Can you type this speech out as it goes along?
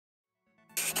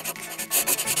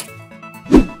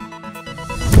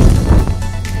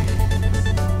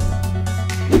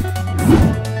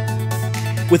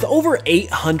With over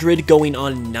 800 going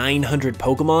on 900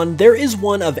 Pokemon, there is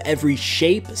one of every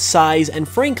shape, size, and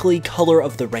frankly, color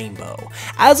of the rainbow.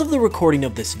 As of the recording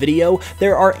of this video,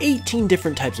 there are 18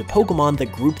 different types of Pokemon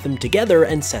that group them together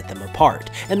and set them apart,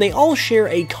 and they all share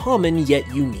a common yet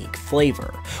unique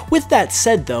flavor. With that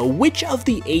said though, which of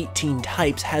the 18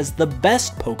 types has the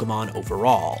best Pokemon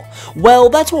overall? Well,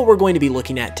 that's what we're going to be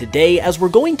looking at today, as we're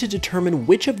going to determine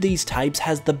which of these types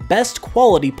has the best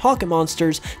quality pocket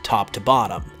monsters top to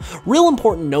bottom. Real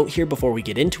important note here before we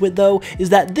get into it though, is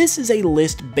that this is a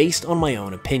list based on my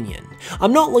own opinion.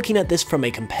 I'm not looking at this from a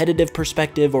competitive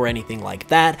perspective or anything like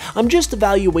that, I'm just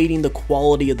evaluating the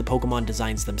quality of the Pokemon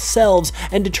designs themselves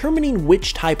and determining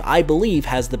which type I believe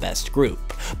has the best group.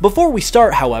 Before we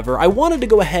start, however, I wanted to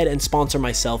go ahead and sponsor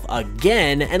myself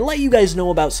again and let you guys know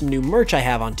about some new merch I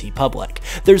have on TeePublic.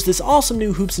 There's this awesome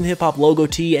new Hoops and Hip Hop logo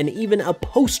tee and even a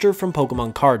poster from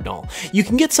Pokemon Cardinal. You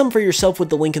can get some for yourself with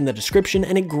the link in the description,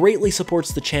 and it greatly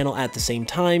supports the channel at the same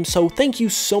time, so thank you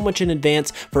so much in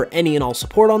advance for any and all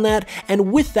support on that,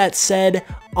 and with that said,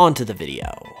 onto the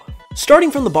video. Starting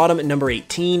from the bottom at number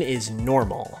 18 is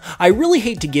Normal. I really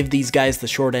hate to give these guys the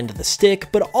short end of the stick,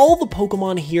 but all the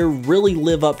Pokemon here really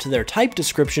live up to their type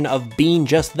description of being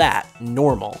just that,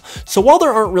 normal. So while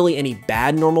there aren't really any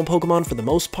bad normal Pokemon for the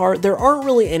most part, there aren't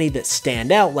really any that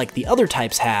stand out like the other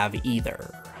types have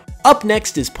either. Up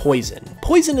next is Poison.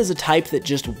 Poison is a type that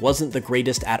just wasn't the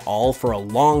greatest at all for a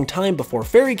long time before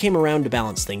Fairy came around to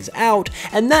balance things out,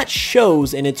 and that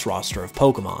shows in its roster of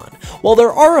Pokemon. While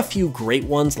there are a few great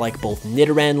ones like both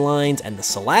Nidoran lines and the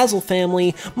Salazzle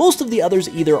family, most of the others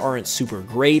either aren't super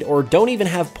great or don't even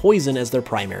have Poison as their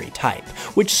primary type,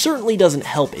 which certainly doesn't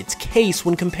help its case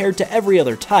when compared to every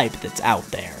other type that's out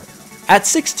there. At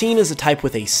 16 is a type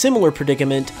with a similar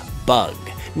predicament, Bug.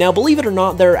 Now, believe it or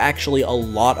not, there are actually a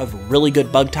lot of really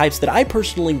good bug types that I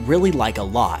personally really like a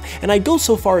lot, and I'd go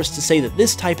so far as to say that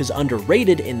this type is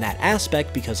underrated in that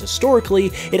aspect because historically,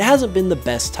 it hasn't been the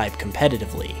best type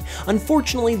competitively.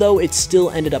 Unfortunately though, it still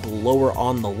ended up lower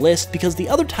on the list because the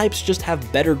other types just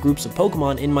have better groups of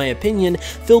Pokemon in my opinion,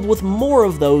 filled with more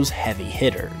of those heavy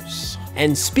hitters.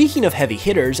 And speaking of heavy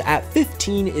hitters, at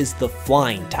 15 is the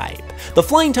Flying type. The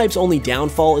Flying type's only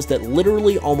downfall is that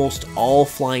literally almost all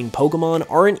flying Pokemon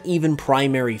aren't even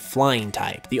primary Flying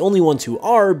type, the only ones who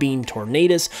are being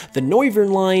Tornadus, the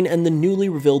Noivern line, and the newly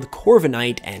revealed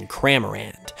Corviknight and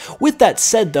Cramorant. With that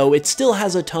said though, it still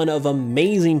has a ton of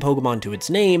amazing Pokemon to its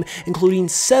name, including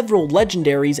several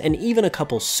legendaries and even a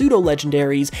couple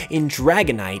pseudo-legendaries in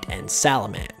Dragonite and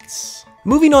Salamence.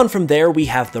 Moving on from there, we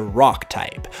have the Rock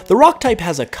type. The Rock type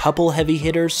has a couple heavy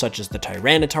hitters such as the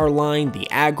Tyranitar line, the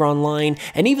Aggron line,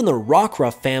 and even the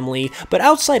Rockruff family, but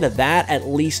outside of that, at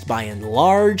least by and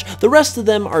large, the rest of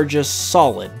them are just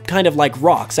solid, kind of like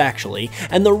rocks actually,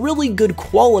 and the really good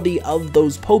quality of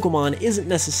those Pokemon isn't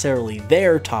necessarily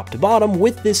there top to bottom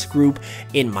with this group,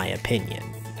 in my opinion.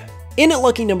 In at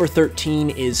lucky number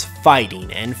 13 is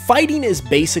Fighting, and Fighting is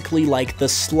basically like the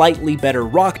slightly better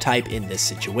rock type in this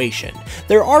situation.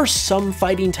 There are some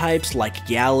fighting types like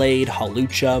Gallade,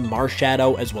 Hawlucha,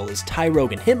 Marshadow, as well as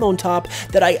Tyrogue and Hitmontop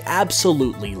that I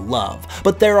absolutely love,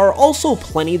 but there are also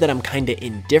plenty that I'm kinda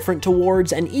indifferent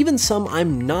towards, and even some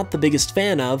I'm not the biggest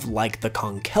fan of, like the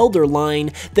Conkeldurr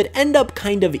line, that end up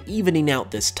kind of evening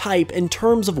out this type in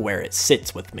terms of where it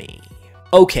sits with me.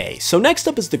 Okay, so next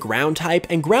up is the Ground type,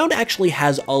 and Ground actually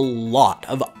has a lot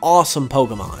of awesome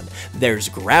Pokemon. There's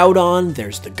Groudon,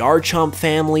 there's the Garchomp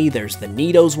family, there's the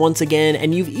Nidos once again,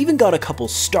 and you've even got a couple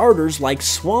starters like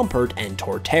Swampert and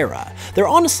Torterra. There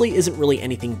honestly isn't really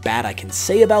anything bad I can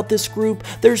say about this group,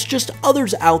 there's just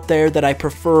others out there that I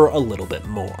prefer a little bit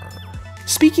more.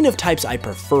 Speaking of types I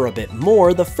prefer a bit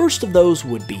more, the first of those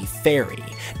would be Fairy.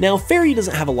 Now, Fairy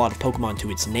doesn't have a lot of Pokemon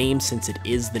to its name since it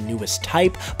is the newest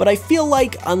type, but I feel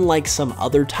like, unlike some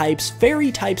other types,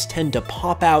 Fairy types tend to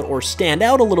pop out or stand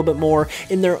out a little bit more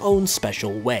in their own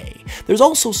special way. There's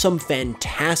also some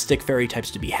fantastic Fairy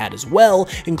types to be had as well,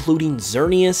 including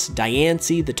Xerneas,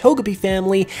 Diancie, the Togepi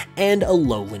family, and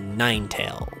Alolan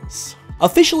Ninetales.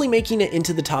 Officially making it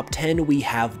into the top 10, we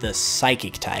have the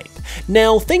Psychic type.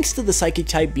 Now, thanks to the Psychic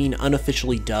type being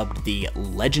unofficially dubbed the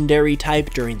Legendary type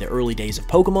during the early days of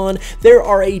Pokemon, there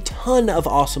are a ton of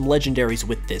awesome legendaries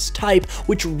with this type,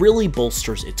 which really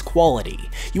bolsters its quality.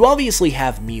 You obviously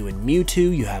have Mew and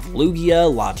Mewtwo, you have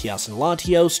Lugia, Latias and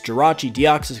Latios, Jirachi,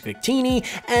 Deoxys, Victini,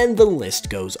 and the list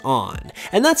goes on.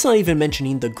 And that's not even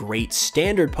mentioning the great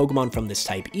standard Pokemon from this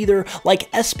type either,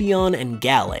 like Espeon and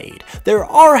Gallade. There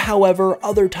are, however,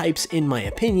 other types in my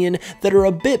opinion that are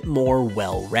a bit more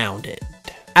well-rounded.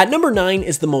 At number 9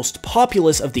 is the most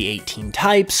populous of the 18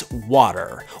 types,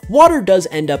 water. Water does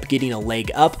end up getting a leg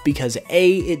up because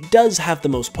A, it does have the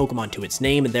most Pokemon to its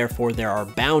name and therefore there are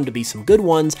bound to be some good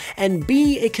ones, and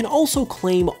B, it can also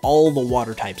claim all the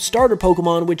water type starter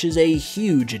Pokemon, which is a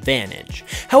huge advantage.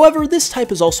 However, this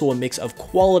type is also a mix of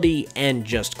quality and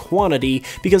just quantity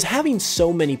because having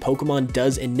so many Pokemon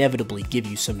does inevitably give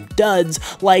you some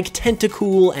duds like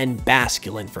Tentacool and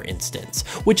Basculin for instance,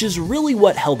 which is really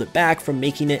what held it back from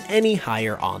making it any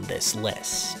higher on this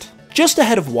list. Just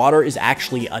ahead of water is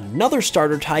actually another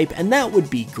starter type, and that would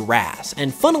be grass,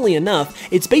 and funnily enough,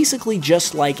 it's basically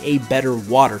just like a better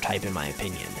water type in my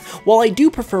opinion. While I do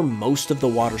prefer most of the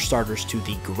water starters to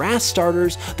the grass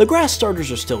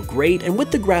starters are still great, and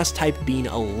with the grass type being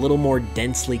a little more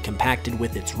densely compacted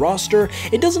with its roster,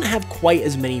 it doesn't have quite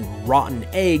as many rotten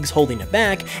eggs holding it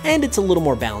back, and it's a little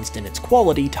more balanced in its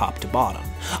quality top to bottom.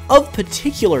 Of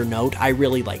particular note, I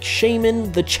really like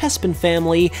Shaman, the Chespin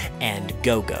family, and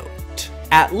Go-Go.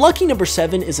 At lucky number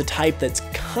 7 is a type that's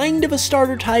kind of a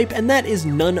starter type, and that is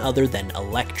none other than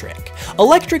Electric.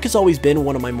 Electric has always been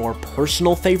one of my more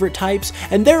personal favorite types,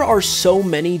 and there are so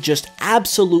many just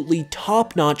absolutely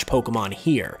top-notch Pokemon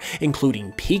here,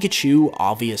 including Pikachu,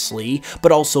 obviously,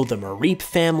 but also the Mareep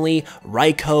family,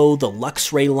 Raikou, the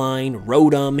Luxray line,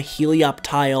 Rotom,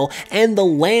 Helioptile, and the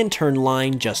Lantern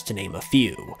line, just to name a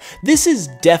few. This is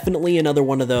definitely another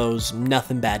one of those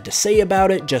nothing bad to say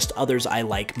about it, just others I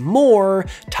like more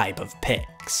type of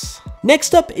picks.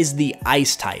 Next up is the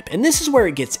Ice type, and this is where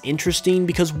it gets interesting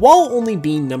because while only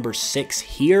being number 6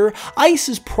 here, Ice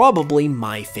is probably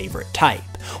my favorite type.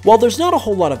 While there's not a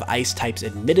whole lot of Ice types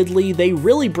admittedly, they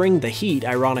really bring the heat,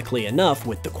 ironically enough,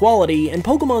 with the quality, and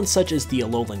Pokemon such as the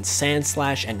Alolan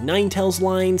Sandslash and Ninetales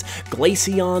lines,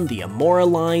 Glaceon, the Amora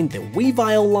line, the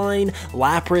Weavile line,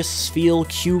 Lapras, Spheal,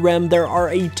 Kyurem, there are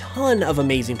a ton of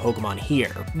amazing Pokemon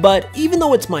here. But even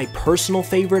though it's my personal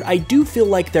favorite, I do feel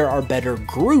like there are better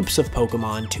groups of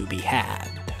Pokemon to be had.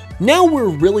 Now we're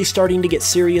really starting to get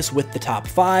serious with the top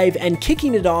 5, and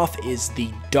kicking it off is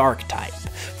the Dark type.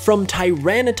 From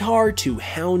Tyranitar to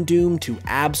Houndoom to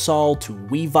Absol to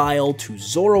Weavile to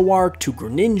Zoroark to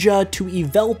Greninja to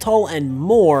Yveltal and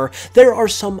more, there are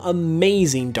some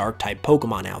amazing Dark type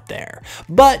Pokemon out there.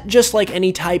 But just like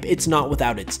any type, it's not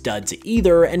without its duds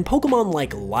either, and Pokemon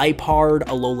like Liepard,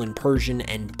 Alolan Persian,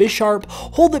 and Bisharp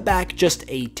hold it back just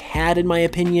a tad in my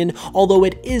opinion, although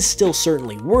it is still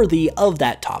certainly worthy of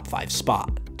that top 5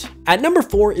 spot. At number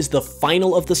 4 is the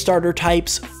final of the starter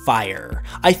types, Fire.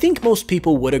 I think most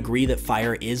people would agree that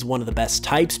Fire is one of the best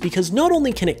types because not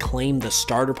only can it claim the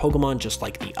starter Pokemon just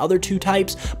like the other two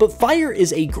types, but Fire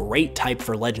is a great type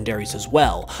for legendaries as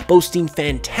well, boasting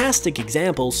fantastic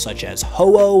examples such as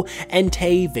Ho-Oh,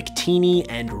 Entei, Victini,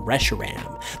 and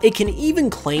Reshiram. It can even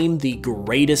claim the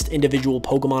greatest individual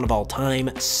Pokemon of all time,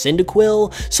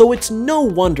 Cyndaquil, so it's no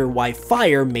wonder why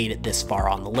Fire made it this far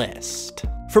on the list.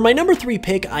 For my number 3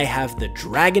 pick, I have the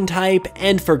Dragon type,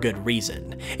 and for good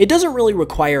reason. It doesn't really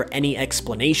require any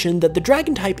explanation that the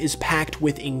Dragon type is packed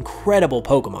with incredible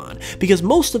Pokemon, because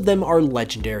most of them are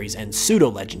legendaries and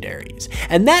pseudo-legendaries,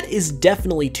 and that is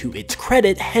definitely to its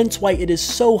credit, hence why it is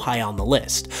so high on the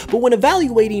list. But when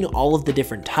evaluating all of the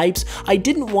different types, I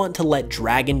didn't want to let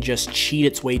Dragon just cheat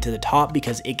its way to the top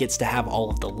because it gets to have all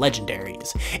of the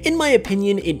legendaries. In my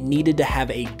opinion, it needed to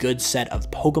have a good set of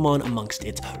Pokemon amongst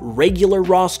its regular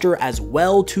roster as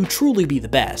well to truly be the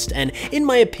best, and in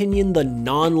my opinion, the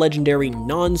non-legendary,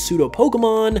 non-pseudo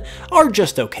Pokemon are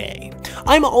just okay.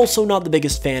 I'm also not the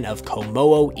biggest fan of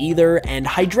Komodo either, and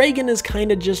Hydreigon is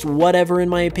kinda just whatever in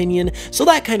my opinion, so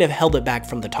that kind of held it back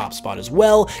from the top spot as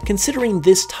well, considering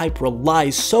this type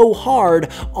relies so hard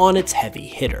on its heavy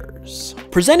hitters.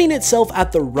 Presenting itself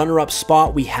at the runner-up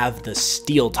spot, we have the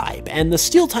Steel type, and the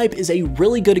Steel type is a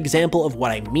really good example of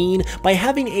what I mean by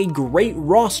having a great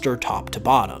roster top to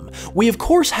bottom. We of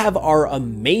course have our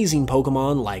amazing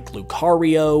Pokemon like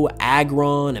Lucario,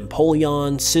 Aggron,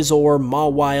 Empoleon, Scizor,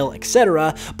 Mawile,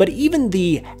 etc., but even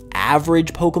the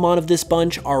average Pokemon of this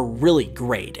bunch are really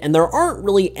great, and there aren't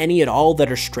really any at all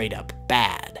that are straight up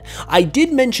bad. I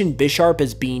did mention Bisharp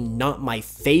as being not my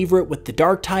favorite with the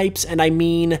dark types, and I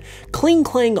mean,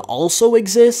 Klinklang also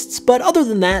exists, but other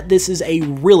than that, this is a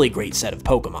really great set of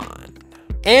Pokemon.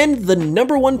 And the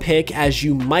number 1 pick, as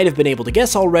you might have been able to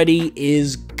guess already,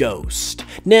 is Ghost.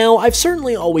 Now, I've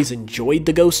certainly always enjoyed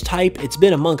the Ghost type, it's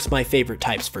been amongst my favorite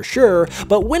types for sure,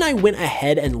 but when I went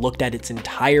ahead and looked at its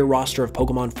entire roster of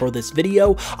Pokemon for this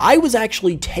video, I was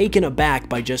actually taken aback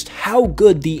by just how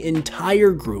good the entire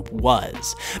group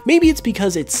was. Maybe it's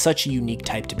because it's such a unique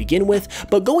type to begin with,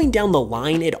 but going down the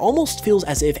line, it almost feels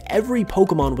as if every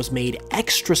Pokemon was made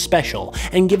extra special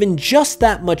and given just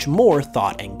that much more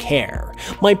thought and care.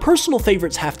 My personal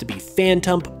favorites have to be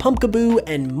Phantump, Pumpkaboo,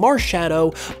 and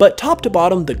Marshadow, but top to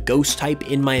bottom, the Ghost type,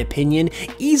 in my opinion,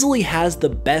 easily has the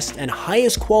best and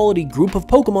highest quality group of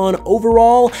Pokemon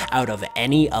overall out of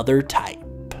any other type.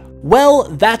 Well,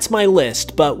 that's my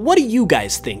list, but what do you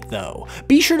guys think though?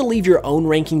 Be sure to leave your own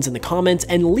rankings in the comments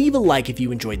and leave a like if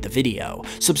you enjoyed the video.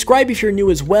 Subscribe if you're new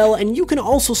as well, and you can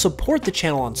also support the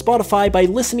channel on Spotify by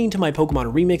listening to my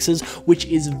Pokemon remixes, which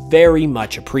is very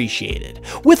much appreciated.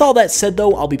 With all that said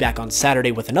though, I'll be back on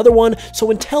Saturday with another one, so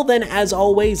until then, as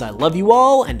always, I love you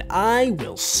all, and I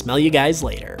will smell you guys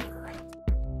later.